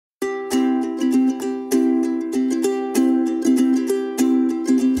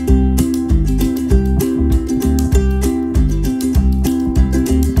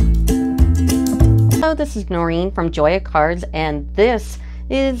this is Noreen from Joya Cards, and this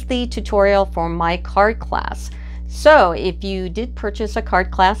is the tutorial for my card class. So if you did purchase a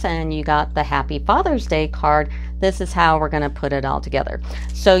card class and you got the Happy Father's Day card, this is how we're going to put it all together.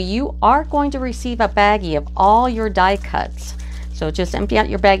 So you are going to receive a baggie of all your die cuts. So just empty out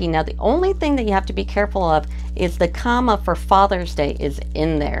your baggie. Now the only thing that you have to be careful of is the comma for Father's Day is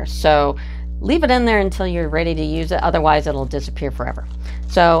in there. So leave it in there until you're ready to use it, otherwise it'll disappear forever.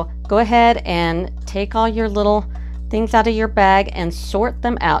 So go ahead and take all your little things out of your bag and sort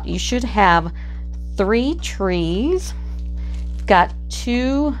them out. You should have 3 trees, got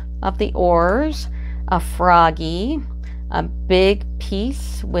 2 of the oars, a froggy, a big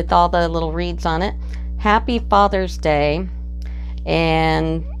piece with all the little reeds on it, Happy Father's Day,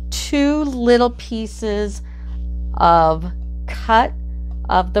 and 2 little pieces of cut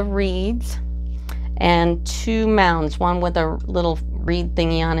of the reeds, and 2 mounds, one with a little reed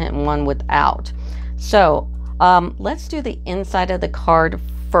thingy on it and one without. So let's do the inside of the card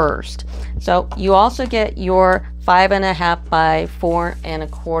first. So you also get your 5.5 by 4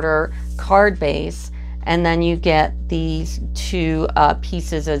 1/4 card base, and then you get these 2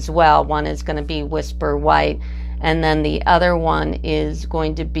 pieces as well. One is going to be Whisper White, and then the other one is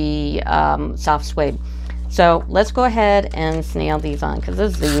going to be Soft Suede. So let's go ahead and snail these on, because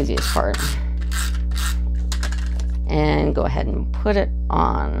this is the easiest part. And go ahead and put it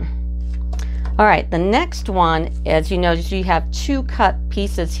on. All right, the next one, as you notice, you have 2 cut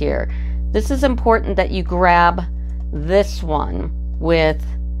pieces here. This is important that you grab this one with,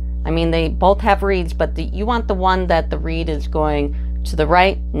 I mean, they both have reeds, but you want the one that the reed is going to the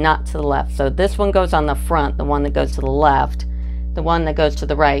right, not to the left. So this one goes on the front, the one that goes to the left. The one that goes to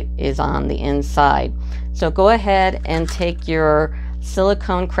the right is on the inside. So go ahead and take your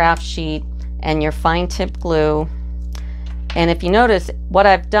silicone craft sheet and your fine tip glue. And if you notice, what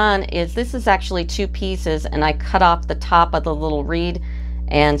I've done is this is actually 2 pieces, and I cut off the top of the little reed,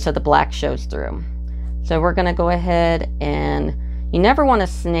 and so the black shows through. So we're going to go ahead, and you never want to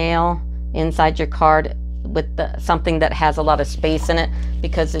snail inside your card with something that has a lot of space in it,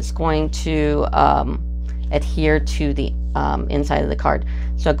 because it's going to adhere to the inside of the card.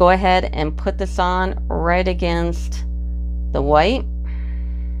 So go ahead and put this on right against the white.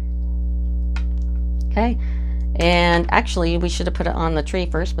 Okay. And actually, we should have put it on the tree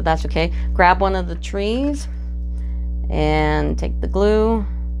first, but that's okay. Grab one of the trees and take the glue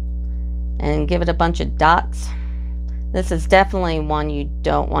and give it a bunch of dots. This is definitely one you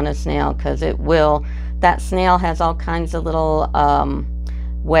don't want to snail, because it will, that snail has all kinds of little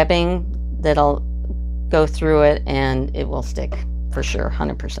webbing that'll go through it, and it will stick for sure,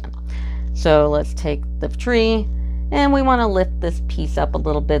 100%. So let's take the tree, and we want to lift this piece up a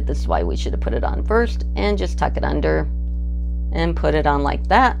little bit. This is why we should have put it on first, and just tuck it under and put it on like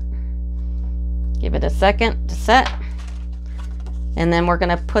that. Give it a second to set. And then we're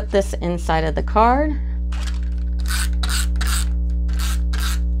going to put this inside of the card.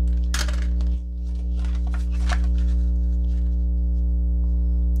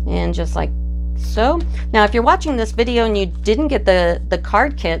 And just like so. Now if you're watching this video and you didn't get the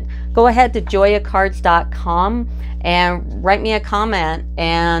card kit, go ahead to joyacards.com and write me a comment,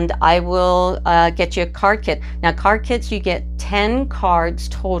 and I will get you a card kit. Now card kits, you get 10 cards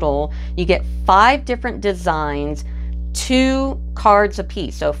total. You get 5 different designs, 2 cards a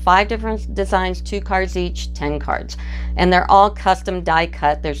piece. So 5 different designs, 2 cards each, 10 cards. And they're all custom die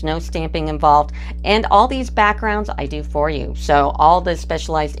cut. There's no stamping involved. And all these backgrounds I do for you. So all the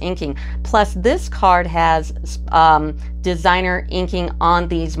specialized inking. Plus this card has designer inking on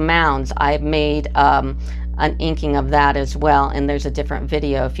these mounds. I've made an inking of that as well. And there's a different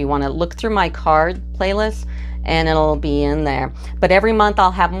video if you want to look through my card playlist, and it'll be in there. But every month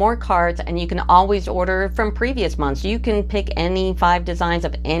I'll have more cards, and you can always order from previous months. You can pick any 5 designs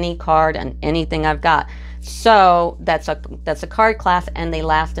of any card and anything I've got. So that's a card class, and they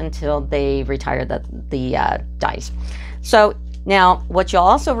last until they retire the dies. So now what you'll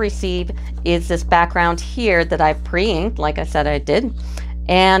also receive is this background here that I've pre-inked, like I said I did.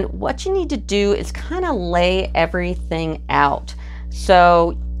 And what you need to do is kind of lay everything out.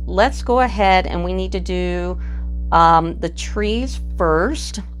 So let's go ahead, and we need to do the trees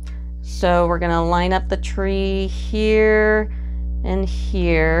first. So we're going to line up the tree here and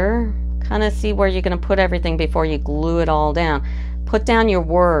here. Kind of see where you're going to put everything before you glue it all down. Put down your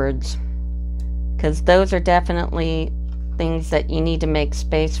words, because those are definitely things that you need to make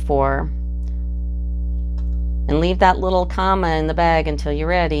space for. And leave that little comma in the bag until you're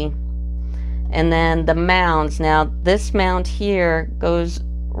ready. And then the mounds. Now this mound here goes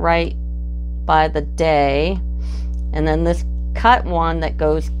right by the day, and then this cut one that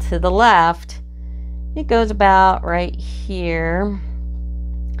goes to the left it goes about right here.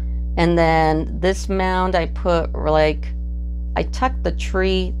 And then this mound I put like, I tucked the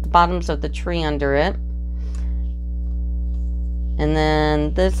tree, the bottoms of the tree under it. And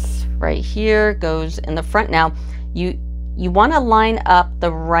then this right here goes in the front. Now you want to line up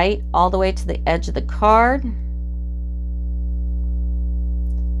the right all the way to the edge of the card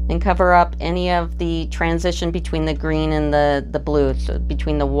and cover up any of the transition between the green and the blue, so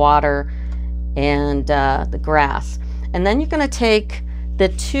between the water and the grass. And then you're going to take the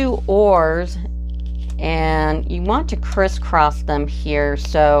two oars and you want to crisscross them here.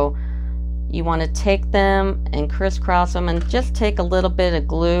 So you want to take them and crisscross them and just take a little bit of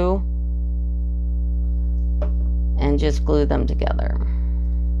glue and just glue them together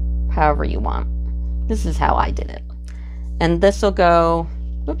however you want. This is how I did it. And this will go,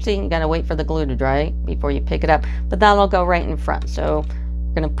 whoopsie, you gotta wait for the glue to dry before you pick it up, but that'll go right in front. So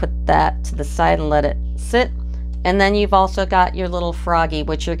we're gonna put that to the side and let it sit. And then you've also got your little froggy,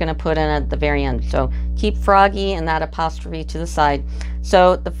 which you're gonna put in at the very end. So keep froggy and that apostrophe to the side.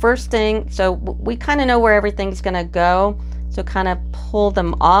 So the first thing, so we kind of know where everything's gonna go, so kind of pull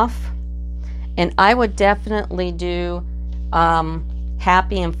them off. And I would definitely do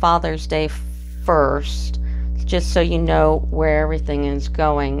Happy and Father's Day first, just so you know where everything is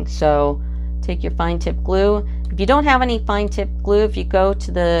going. So take your fine tip glue. If you don't have any fine tip glue, if you go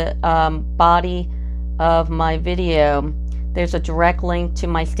to the body of my video, there's a direct link to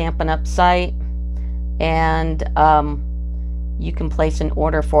my Stampin' Up site, and you can place an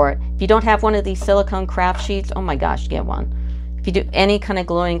order for it. If you don't have one of these silicone craft sheets, oh my gosh, get one. If you do any kind of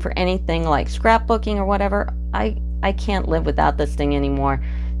gluing for anything like scrapbooking or whatever, I can't live without this thing anymore,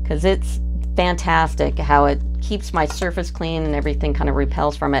 because it's fantastic how it keeps my surface clean and everything kind of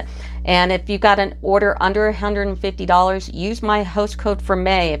repels from it. And if you've got an order under $150, use my host code for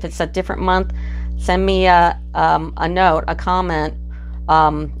May. If it's a different month, send me a note, a comment,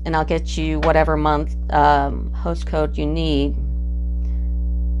 and I'll get you whatever month host code you need.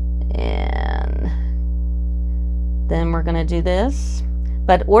 And then we're gonna do this.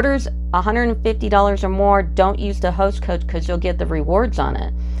 But orders $150 or more, don't use the host code because you'll get the rewards on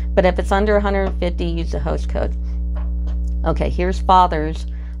it. But if it's under 150, use the host code. Okay, here's Father's.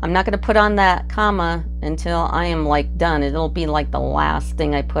 I'm not going to put on that comma until I am like done. It'll be like the last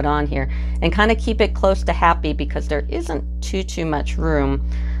thing I put on here. And kind of keep it close to Happy because there isn't too much room.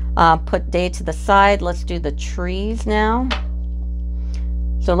 Put Day to the side. Let's do the trees now.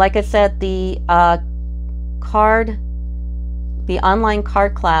 So like I said, the online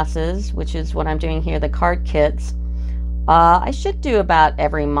card classes, which is what I'm doing here, the card kits, I should do about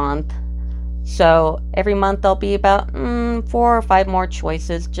every month. So every month there'll be about 4 or 5 more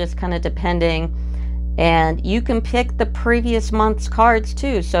choices, just kind of depending. And you can pick the previous month's cards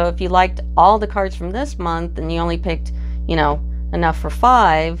too. So if you liked all the cards from this month and you only picked, you know, enough for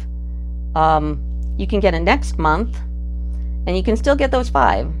 5, you can get it next month and you can still get those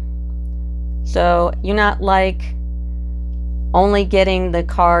 5. So you're not like only getting the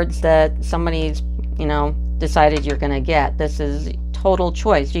cards that somebody's, you know, decided you're going to get. This is total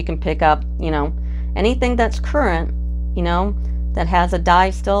choice. You can pick up, you know, anything that's current, you know, that has a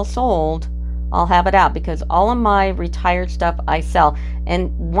die still sold. I'll have it out because all of my retired stuff I sell.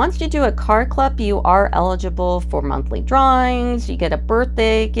 And once you do a card club, you are eligible for monthly drawings. You get a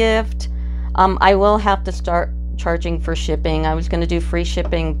birthday gift. I will have to start charging for shipping. I was going to do free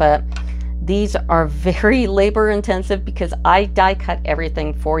shipping, but these are very labor intensive because I die cut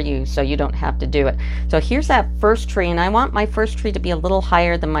everything for you so you don't have to do it. So here's that first tree, and I want my first tree to be a little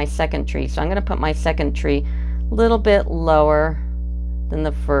higher than my second tree. So I'm going to put my second tree a little bit lower than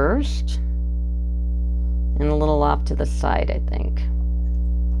the first and a little off to the side, I think.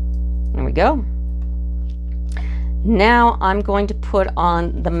 There we go. Now I'm going to put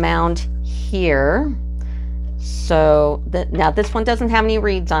on the mound here. So now this one doesn't have any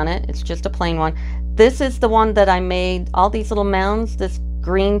reeds on it. It's just a plain one. This is the one that I made. All these little mounds, this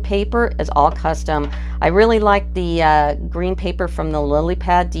green paper is all custom. I really like the green paper from the Lily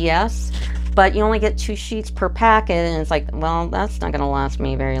Pad DS, but you only get 2 sheets per packet, and it's like, well, that's not going to last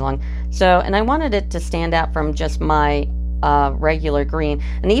me very long. So, and I wanted it to stand out from just my regular green.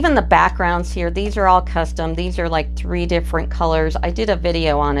 And even the backgrounds here, these are all custom. These are like 3 different colors. I did a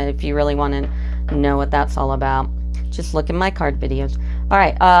video on it if you really want to know what that's all about. Just look at my card videos. All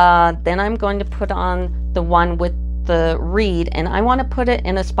right, then I'm going to put on the one with the reed, and I want to put it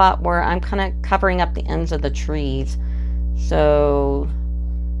in a spot where I'm kind of covering up the ends of the trees. So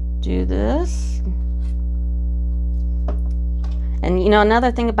do this. And you know,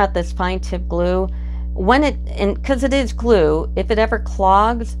 another thing about this fine tip glue, when it, and because it is glue, if it ever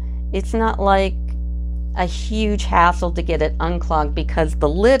clogs, it's not like a huge hassle to get it unclogged because the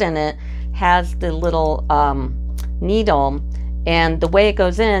lid in it has the little needle, and the way it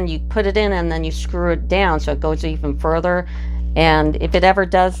goes in, you put it in and then you screw it down so it goes even further. And if it ever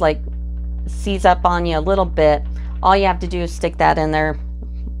does like seize up on you a little bit, all you have to do is stick that in there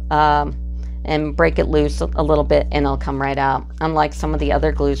and break it loose a little bit and it'll come right out, unlike some of the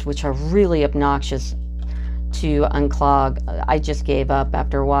other glues which are really obnoxious to unclog. I just gave up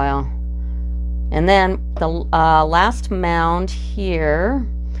after a while. And then the last mound here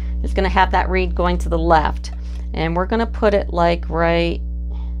is going to have that reed going to the left, and we're going to put it like right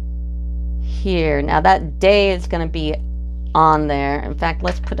here. Now that day is going to be on there. In fact,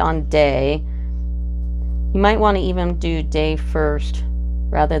 let's put on day. You might want to even do day first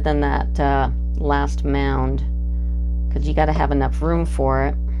rather than that last mound, because you got to have enough room for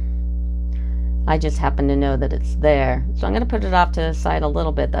it. I just happen to know that it's there, so I'm going to put it off to the side a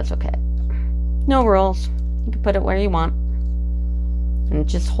little bit. That's okay. No rules. You can put it where you want. And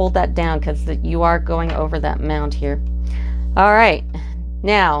just hold that down because you are going over that mound here. All right.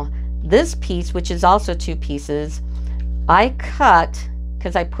 Now, this piece, which is also 2 pieces, I cut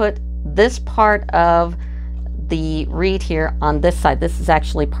because I put this part of the reed here on this side. This is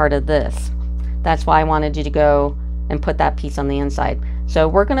actually part of this. That's why I wanted you to go and put that piece on the inside. So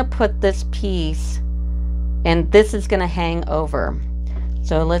we're going to put this piece, and this is going to hang over.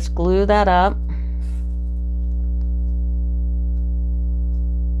 So let's glue that up.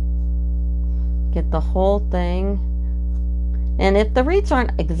 Get the whole thing. And if the reeds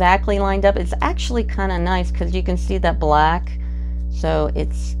aren't exactly lined up, it's actually kind of nice because you can see that black. So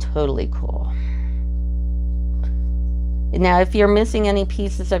it's totally cool. Now, if you're missing any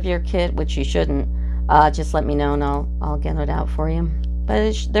pieces of your kit, which you shouldn't, just let me know and I'll get it out for you.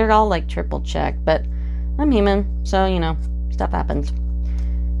 But they're all like triple checked, but I'm human, so you know, stuff happens.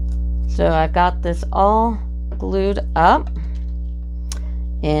 So I've got this all glued up.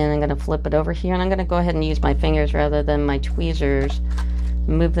 And I'm going to flip it over here, and I'm going to go ahead and use my fingers rather than my tweezers.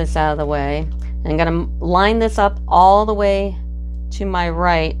 Move this out of the way. And I'm going to line this up all the way to my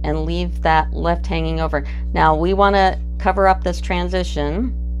right and leave that left hanging over. Now we want to cover up this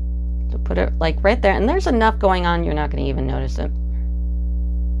transition. So put it like right there, and there's enough going on you're not going to even notice it.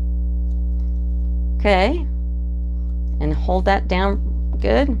 Okay. And hold that down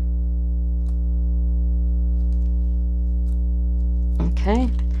good. Okay,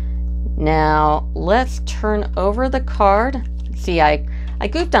 now let's turn over the card. See, I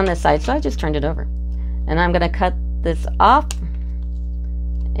goofed on this side, so I just turned it over. And I'm going to cut this off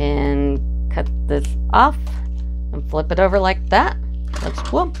and cut this off and flip it over like that. That's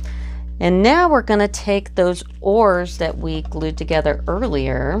cool. And now we're going to take those oars that we glued together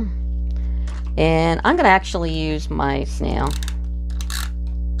earlier, and I'm going to actually use my snail.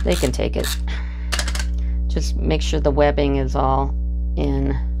 They can take it. Just make sure the webbing is all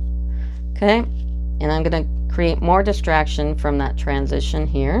in. Okay, and I'm going to create more distraction from that transition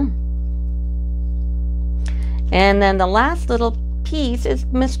here. And then the last little piece is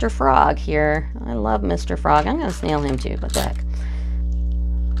Mr. Frog here. I love Mr. Frog. I'm going to snail him too. What the heck.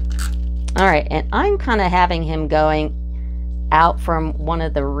 All right, and I'm kind of having him going out from one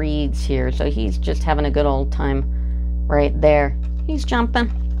of the reeds here, so he's just having a good old time right there. He's jumping.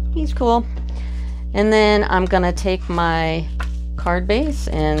 He's cool. And then I'm going to take my card base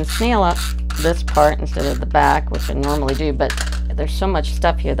and snail up this part instead of the back, which I normally do, but there's so much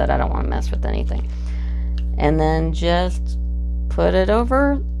stuff here that I don't want to mess with anything. And then just put it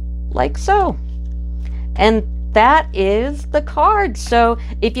over like so. And that is the card. So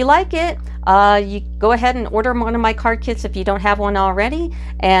if you like it, you go ahead and order one of my card kits if you don't have one already,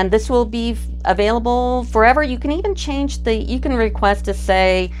 and this will be available forever. You can even change you can request to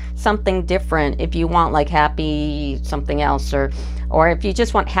say something different if you want, like happy something else, or if you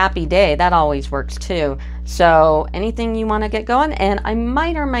just want happy day, that always works too. So anything you want to get going, and I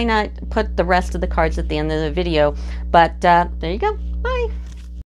might or might not put the rest of the cards at the end of the video, but there you go. Bye.